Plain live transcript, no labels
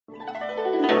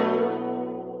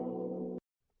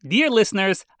Dear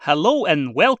listeners, hello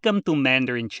and welcome to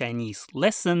Mandarin Chinese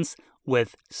Lessons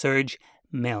with Serge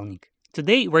Melnik.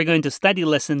 Today we're going to study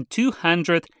lesson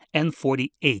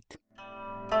 248.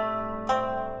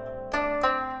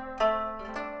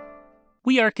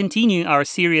 We are continuing our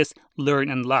series Learn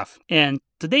and Laugh, and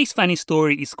today's funny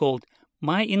story is called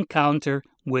My Encounter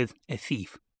with a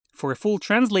Thief. For a full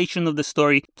translation of the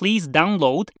story, please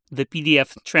download the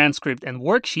PDF transcript and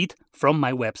worksheet from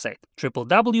my website,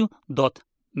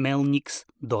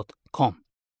 www.melniks.com.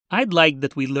 I'd like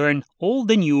that we learn all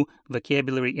the new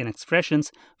vocabulary and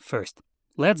expressions first.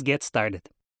 Let's get started.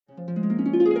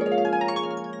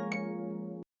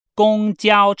 公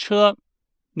交车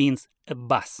means a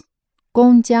bus.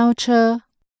 公交车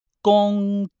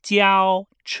公交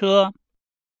车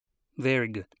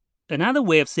Very good. Another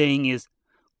way of saying is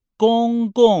公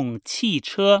共汽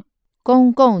车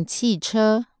公共汽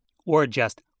车 or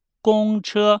just 公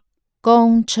车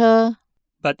公车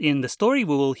But in the story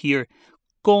we will hear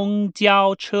公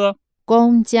交车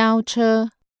公交车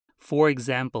For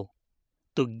example,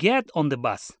 to get on the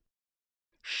bus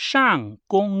上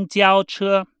公交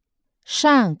车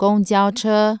上公交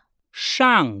车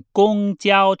上公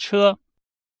交车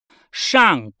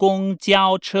上公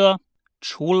交车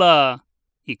除了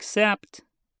except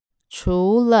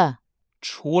除了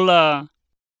除了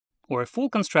or full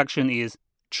construction is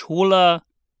除了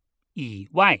以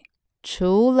外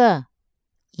除了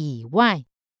以外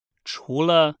除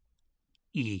了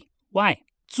以外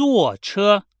坐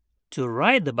车 to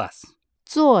ride the bus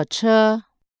坐车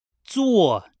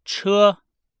坐车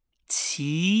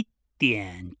起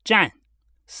点站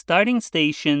starting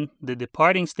station, the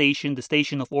departing station, the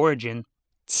station of origin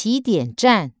起点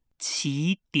站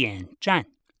起点站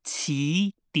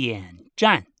起点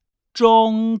站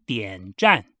终点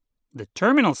站 the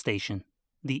terminal station,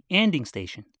 the ending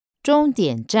station 终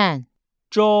点站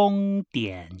终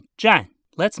点站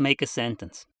Let's make a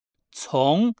sentence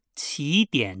从起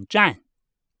点站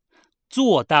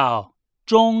坐到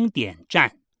终点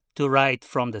站 to ride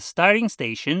from the starting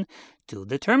station to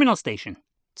the terminal station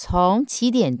从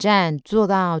起点站坐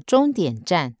到终点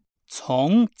站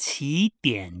从起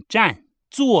点站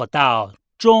坐到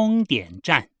终点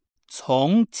站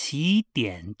从起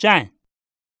点站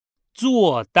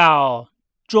坐到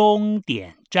终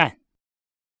点站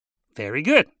Very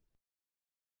good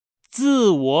自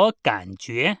我感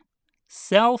觉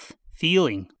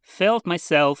self-feeling felt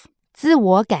myself 自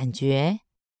我感觉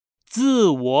自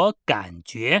我感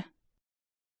觉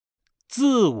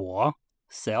自我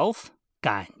self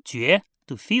感觉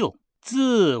to feel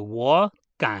自我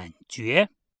感觉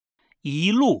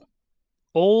一路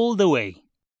all the way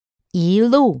一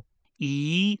路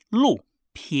一路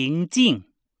平静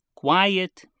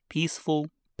quiet peaceful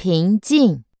平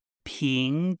静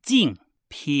平静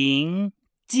平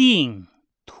静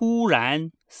突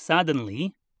然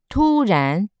suddenly 突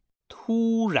然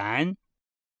突然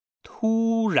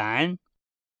突然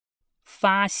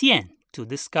发现 to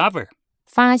discover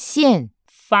发现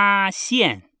发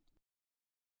现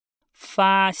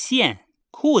发现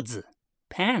裤子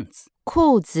pants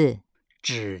裤子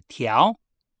纸条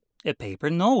a paper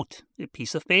note a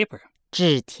piece of paper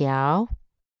纸条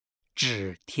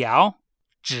纸条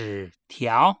纸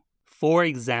条 For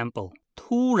example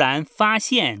突然发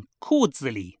现裤子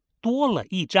里多了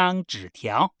一张纸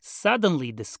条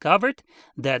Suddenly discovered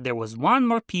that there was one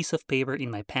more piece of paper in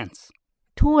my pants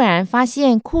突然发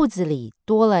现裤子里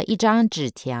多了一张纸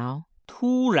条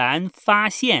突然发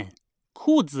现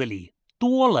裤子里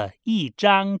多了一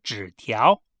张纸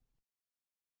条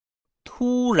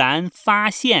突然发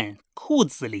现裤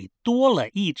子里多了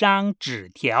一张纸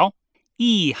条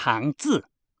一行字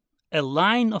A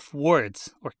line of words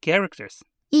or characters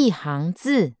一行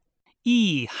字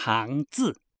一行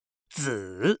字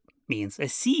子 means a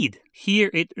seed. Here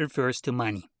it refers to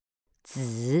money.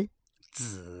 子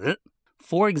子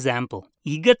For example,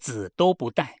 一个子都不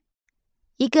带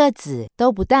一个子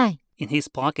都不带 in his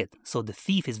pocket, so the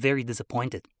thief is very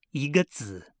disappointed. 一个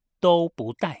子都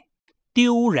不带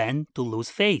丢人 to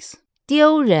lose face.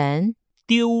 丢人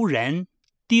丢人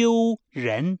丢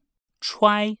人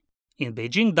揣 In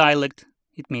Beijing dialect,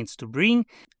 it means to bring.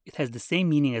 It has the same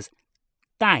meaning as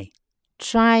带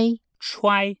揣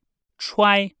揣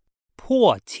揣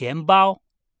破钱包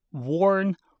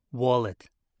worn wallet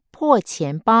破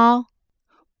钱包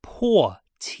破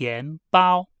钱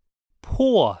包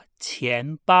破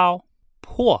钱包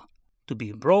破 to be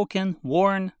broken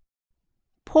worn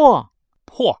破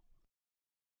破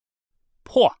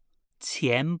破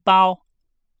钱包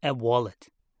a wallet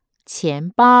钱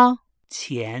包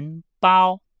钱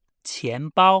包钱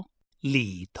包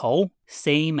里头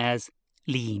same as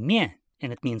里面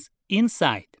and it means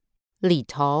inside. 里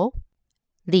头，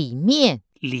里面，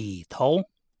里头，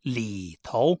里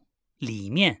头，里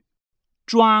面。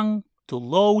装 to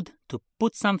load, to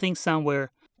put something somewhere.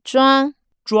 装，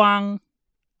装，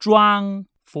装。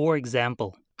For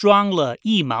example, 装了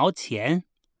1毛钱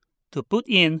to put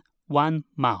in 1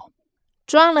毛。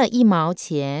装了1毛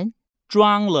钱，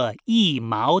装了1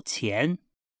毛钱，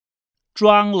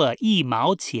装了1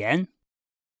毛钱。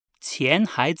钱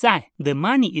还在 the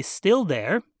money is still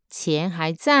there. 钱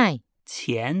还在，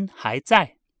钱还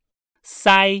在。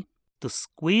塞 to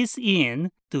squeeze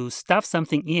in, to stuff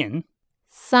something in.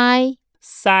 塞，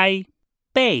塞。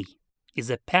被 is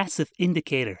a passive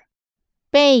indicator.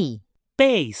 被，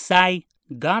被塞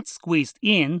got squeezed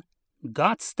in,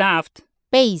 got stuffed.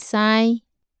 被塞，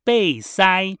被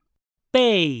塞，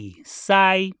被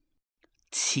塞。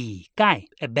乞丐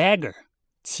a beggar.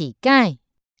 乞丐，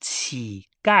乞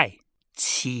丐，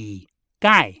乞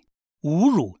丐。侮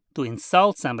辱 to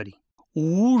insult somebody.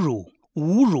 侮辱，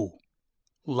侮辱。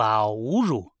老侮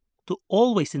辱 to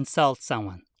always insult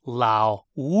someone. 老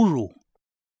侮辱，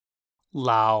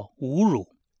老侮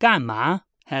辱。干嘛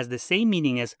has the same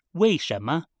meaning as 为什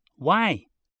么 why.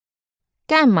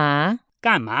 干嘛？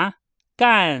干嘛？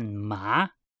干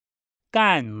嘛？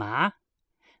干嘛？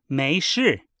没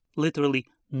事 literally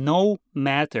no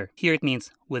matter. Here it means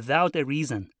without a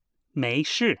reason. 没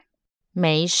事，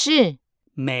没事，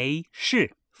没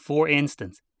事。For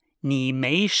instance, 你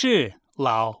没事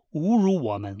老侮辱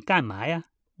我们干嘛呀？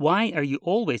 Why are you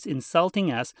always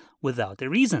insulting us without a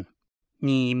reason?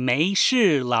 你没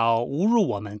事老侮辱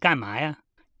我们干嘛呀？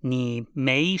你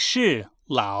没事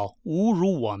老侮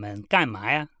辱我们干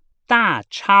嘛呀？大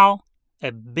钞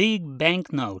a big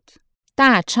banknote.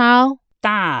 大钞，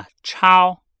大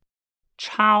钞，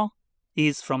钞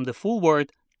is from the full word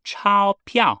钞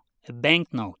票 a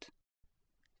banknote.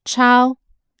 钞，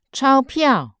钞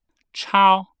票，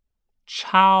钞，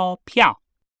钞票。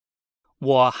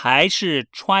我还是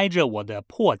揣着我的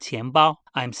破钱包。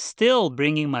I'm still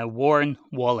bringing my worn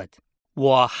wallet.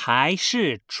 我还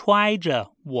是揣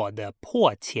着我的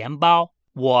破钱包。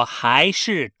我还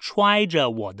是揣着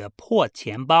我的破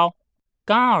钱包。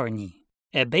告诉你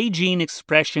a Beijing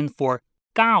expression for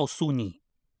告诉你。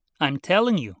I'm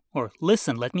telling you, or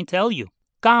listen, let me tell you.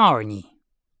 告诉你，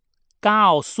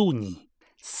告诉你。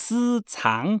私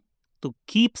藏 to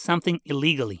keep something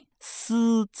illegally.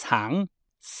 私藏，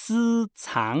私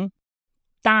藏。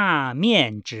大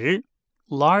面值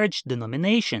large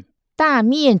denomination. 大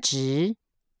面值，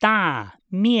大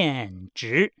面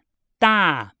值，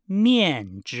大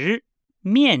面值。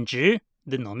面值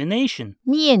denomination.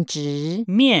 面值，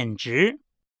面值。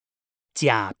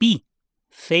假币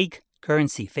fake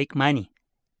currency, fake money.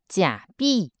 假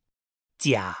币，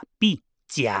假币，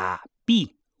假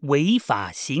币。违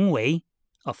法行为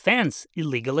offense,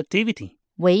 illegal activity.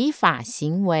 违法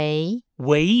行为，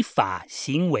违法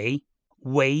行为，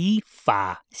违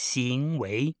法行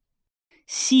为。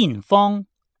信封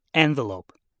envelope.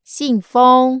 信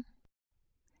封，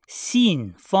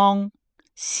信封，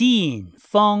信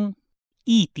封。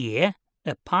一叠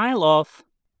a pile of.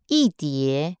 一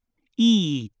叠，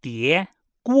一叠。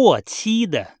过期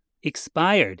的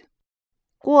expired.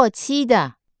 过期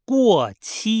的，过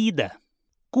期的，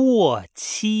过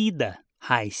期的。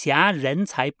海峡人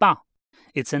才报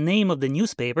It's a name of the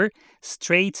newspaper,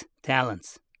 Straits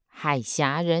Talents. 海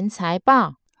峡人才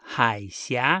报，海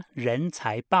峡人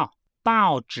才报。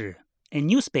报纸 a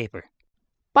newspaper.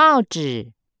 报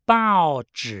纸，报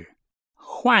纸。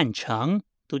换成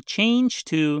to change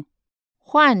to.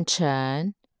 换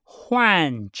成，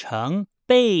换成，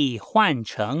被换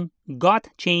成 got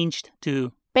changed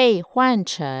to. 被换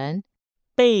成，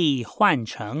被换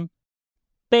成，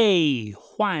被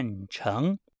换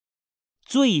成。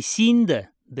最新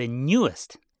的 the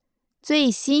newest. 最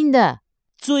新的，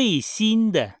最新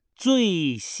的，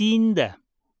最新的。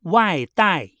外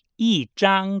带一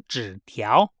张纸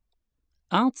条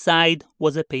Outside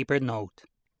was a paper note.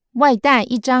 外带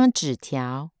一张纸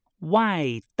条，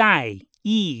外带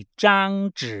一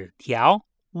张纸条。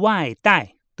外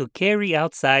带 to carry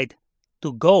outside,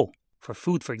 to go for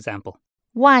food, for example.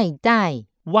 外带，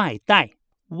外带，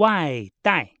外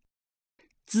带。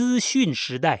资讯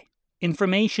时代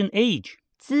information age.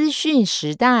 资讯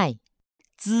时代，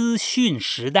资讯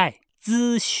时代，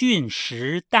资讯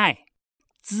时代。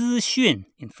资讯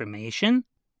information.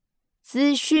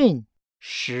 资讯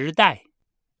时代，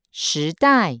时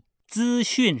代，资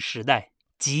讯时代。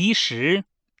及时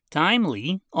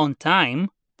timely, on time.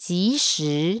 及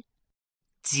时，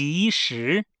及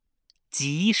时，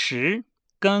及时。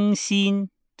更新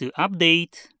to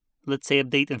update, let's say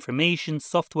update information,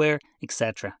 software,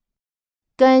 etc.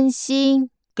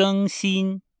 更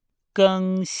新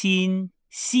更新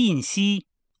信息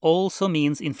also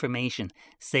means information,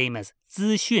 same as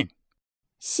资讯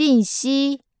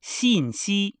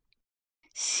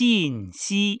信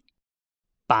息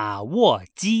把握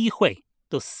机会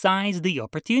to seize the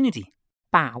opportunity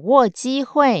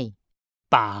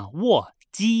把握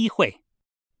机会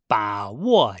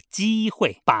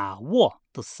把握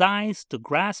to seize to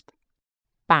grasp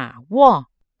把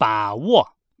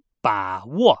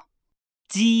握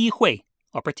机会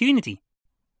opportunity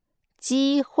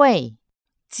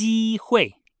机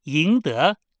会赢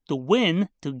得 to win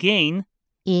to gain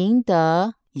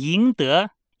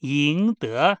赢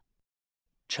得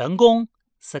成功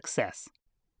success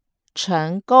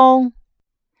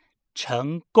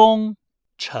成功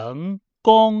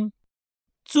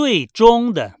最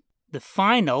终的 the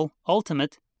final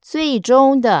ultimate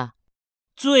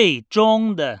最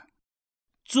终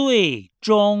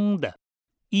的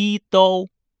衣兜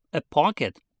a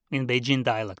pocket in Beijing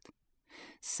dialect,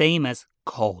 same as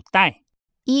口袋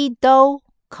衣兜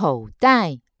口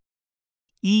袋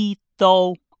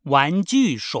玩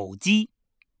具手机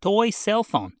toy cell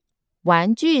phone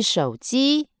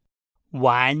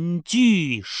玩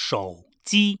具手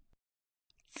机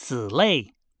此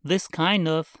类 this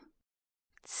kind of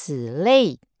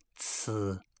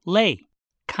此类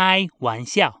开玩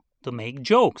笑 to make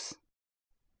jokes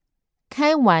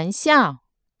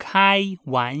开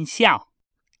玩笑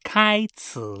开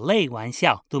此类玩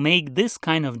笑 to make this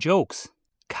kind of jokes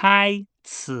开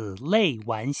此类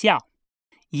玩笑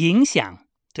影响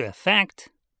to affect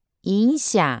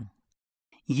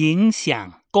影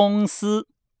响公司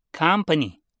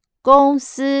company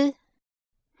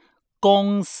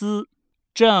公司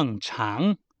正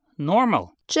常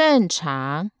normal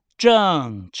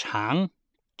正常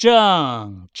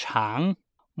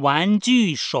玩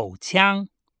具手枪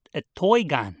a toy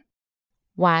gun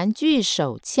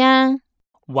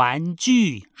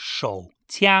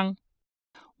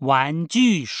玩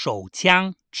具手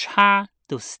枪插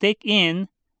to stick in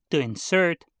to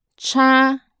insert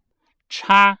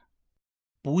插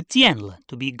不见了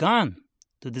to be gone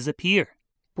to disappear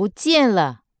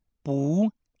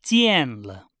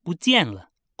不见了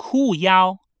裤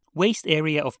腰 waist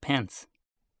area of pants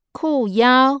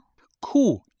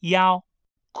裤腰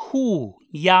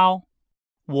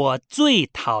我最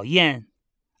讨厌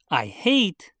I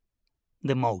hate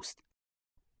the most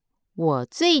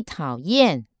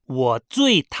我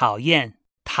最讨厌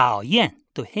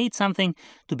to hate something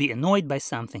to be annoyed by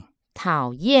something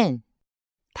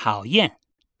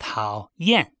讨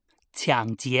厌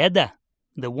抢劫的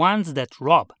the ones that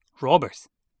rob robbers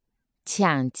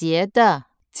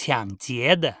抢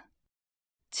劫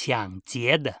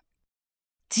的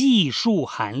技术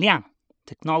含量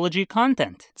technology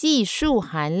content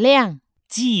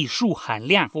技术含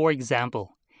量 for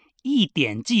example 一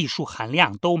点技术含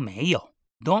量都没有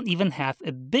don't even have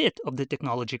a bit of the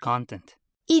technology content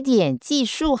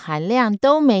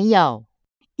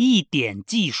一点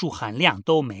技术含量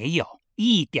都没有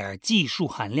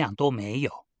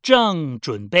正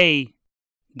准备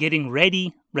getting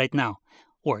ready right now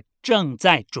or 正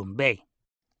在准备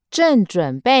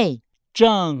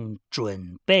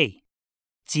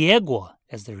结果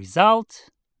as the result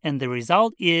and the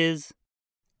result is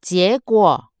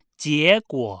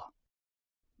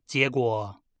结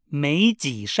果没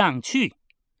挤上去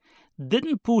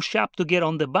didn't push up to get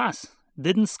on the bus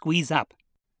didn't squeeze up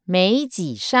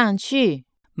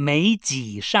没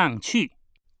挤上去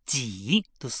挤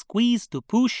to squeeze to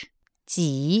push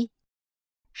挤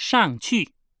上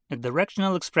去 a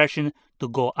directional expression to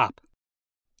go up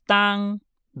当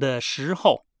的时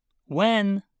候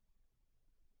when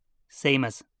same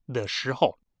as 的时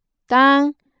候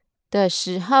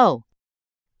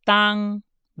当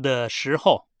的时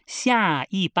候下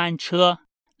一班车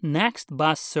next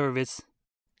bus service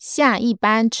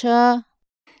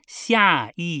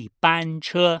下一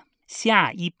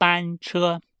班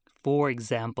车 For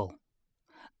example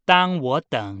当我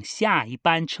等下一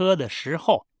班车的时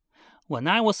候 when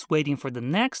I was waiting for the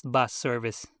next bus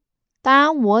service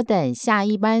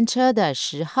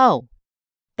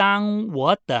当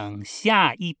我等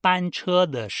下一班车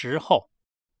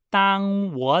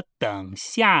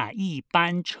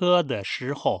的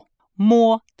时候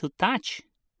摸 to touch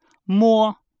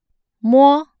摸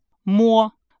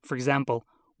For example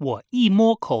我一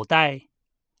摸口袋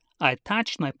I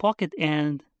touched my pocket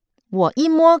and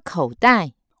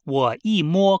我一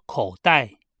摸口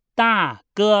袋大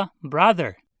哥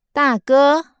brother 大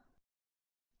哥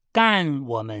干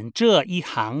我们这一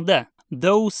行的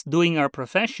those doing our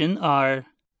profession are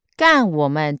干我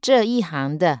们这一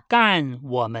行的，干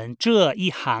我们这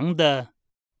一行的，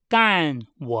干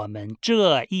我们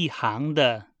这一行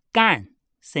的，干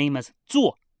same as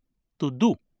做 to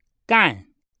do 干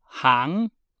行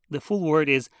the full word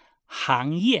is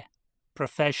行业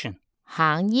profession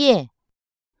行业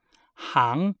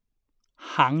行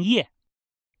业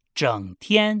整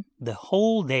天 the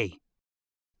whole day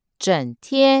整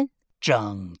天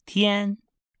整天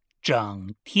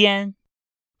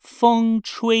风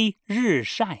吹日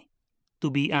晒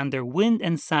to be under wind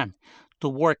and sun to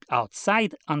work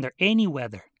outside under any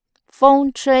weather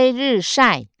风吹日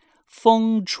晒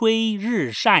风吹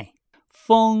日晒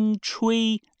风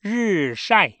吹日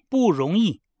晒不容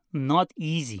易 not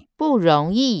easy 不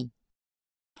容易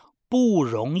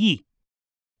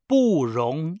不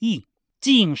容易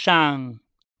敬上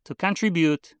to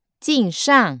contribute 敬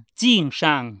上敬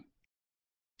上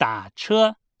打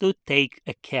车 to take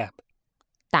a cab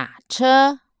打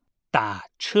车打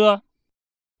车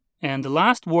and the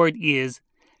last word is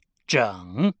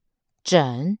整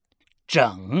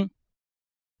整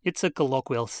It's a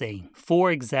colloquial saying.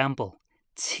 For example,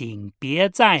 请别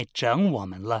再整我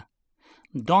们了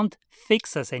Don't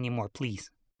fix us anymore, please.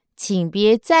 请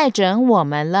别再整我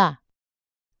们了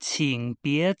请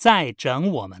别再整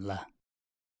我们了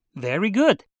Very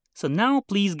good. So now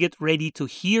please get ready to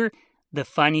hear the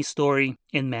funny story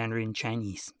in Mandarin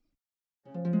Chinese.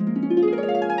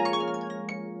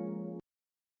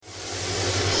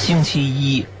 星期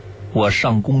一，我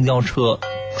上公交车，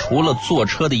除了坐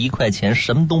车的1块钱，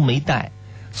什么都没带。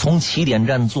从起点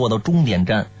站坐到终点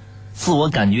站，自我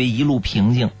感觉一路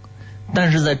平静。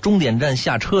但是在终点站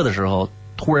下车的时候，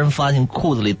突然发现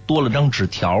裤子里多了张纸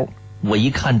条。我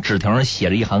一看，纸条上写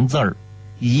着一行字儿：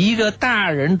一个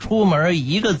大人出门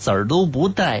一个子儿都不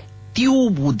带，丢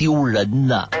不丢人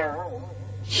呢？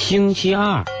星期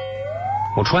二，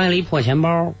我揣了一破钱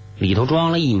包，里头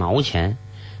装了1毛钱。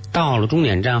到了终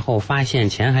点站后，发现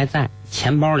钱还在，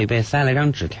钱包里被塞了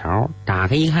张纸条，打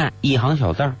开一看，一行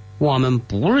小字儿：我们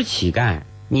不是乞丐，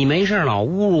你没事老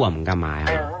侮辱我们干嘛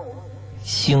呀？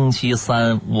星期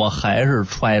三，我还是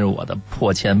揣着我的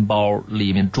破钱包，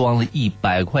里面装了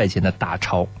100块钱的大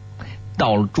钞。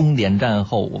到了终点站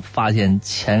后，我发现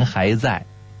钱还在，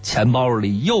钱包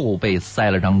里又被塞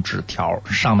了张纸条，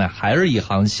上面还是一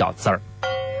行小字儿：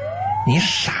你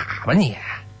傻吧你！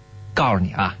告诉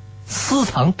你啊，私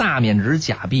藏大面值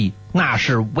假币那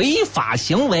是违法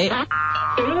行为。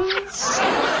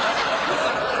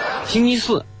星期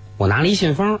四，我拿了一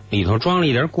信封，里头装了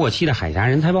一叠过期的海峡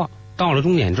人才报。到了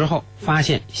终点之后，发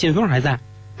现信封还在，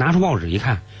拿出报纸一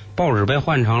看，报纸被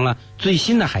换成了最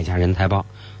新的海峡人才报，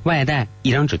外带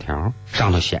一张纸条，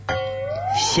上头写着：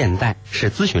现在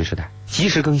是咨询时代，及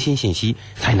时更新信息，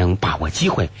才能把握机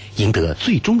会，赢得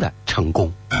最终的成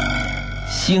功。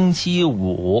星期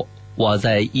五，我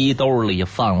在衣兜里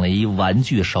放了一玩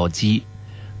具手机，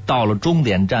到了终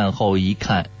点站后一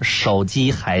看，手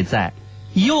机还在，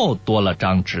又多了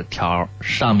张纸条，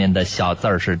上面的小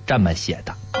字是这么写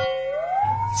的：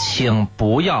请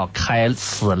不要开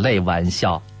此类玩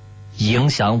笑，影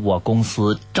响我公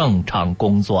司正常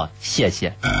工作，谢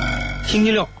谢。星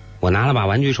期六，我拿了把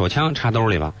玩具手枪插兜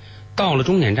里了，到了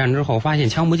终点站之后发现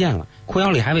枪不见了，裤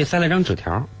腰里还被塞了张纸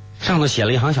条，上头写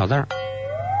了一行小字儿：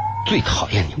最讨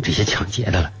厌你们这些抢劫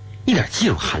的了，一点技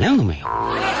术含量都没有。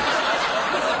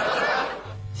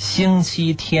星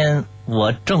期天，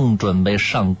我正准备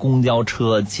上公交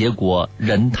车，结果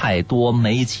人太多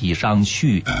没挤上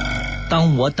去。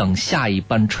当我等下一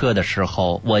班车的时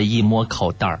候，我一摸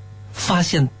口袋，发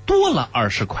现多了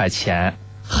20块钱，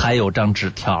还有张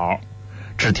纸条，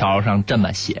纸条上这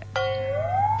么写：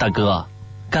大哥，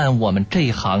干我们这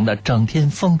一行的，整天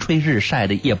风吹日晒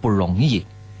的也不容易，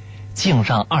净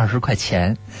上20块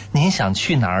钱，您想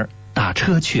去哪儿打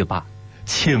车去吧，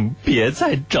请别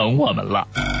再整我们了。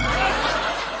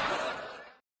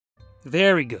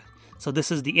Very good. So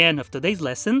this is the end of today's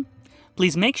lesson.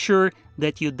 Please make sure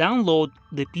that you download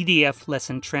the PDF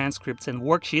lesson transcripts and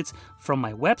worksheets from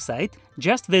my website.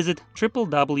 Just visit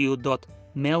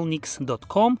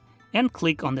www.melnix.com and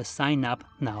click on the Sign Up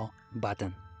Now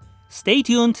button. Stay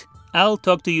tuned. I'll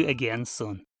talk to you again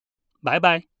soon.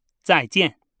 Bye-bye. 再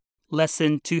见.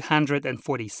 Lesson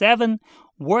 247,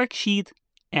 Worksheet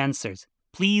Answers.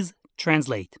 Please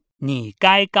translate. 你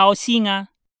该高兴啊。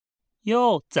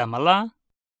哟，怎么了？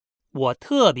我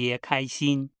特别开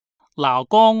心。老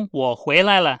公，我回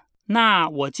来了。那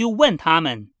我就问他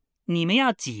们，你们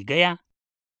要几个呀？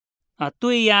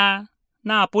对呀，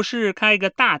那不是开个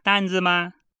大单子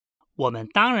吗？我们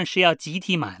当然是要集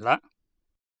体买了。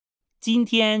今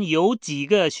天有几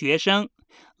个学生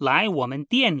来我们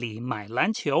店里买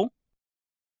篮球？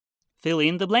 Fill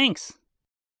in the blanks.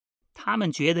 他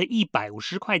们觉得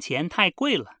150块钱太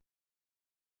贵了。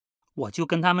我就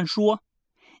跟他们说，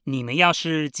你们要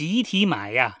是集体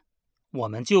买呀，我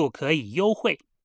们就可以优惠。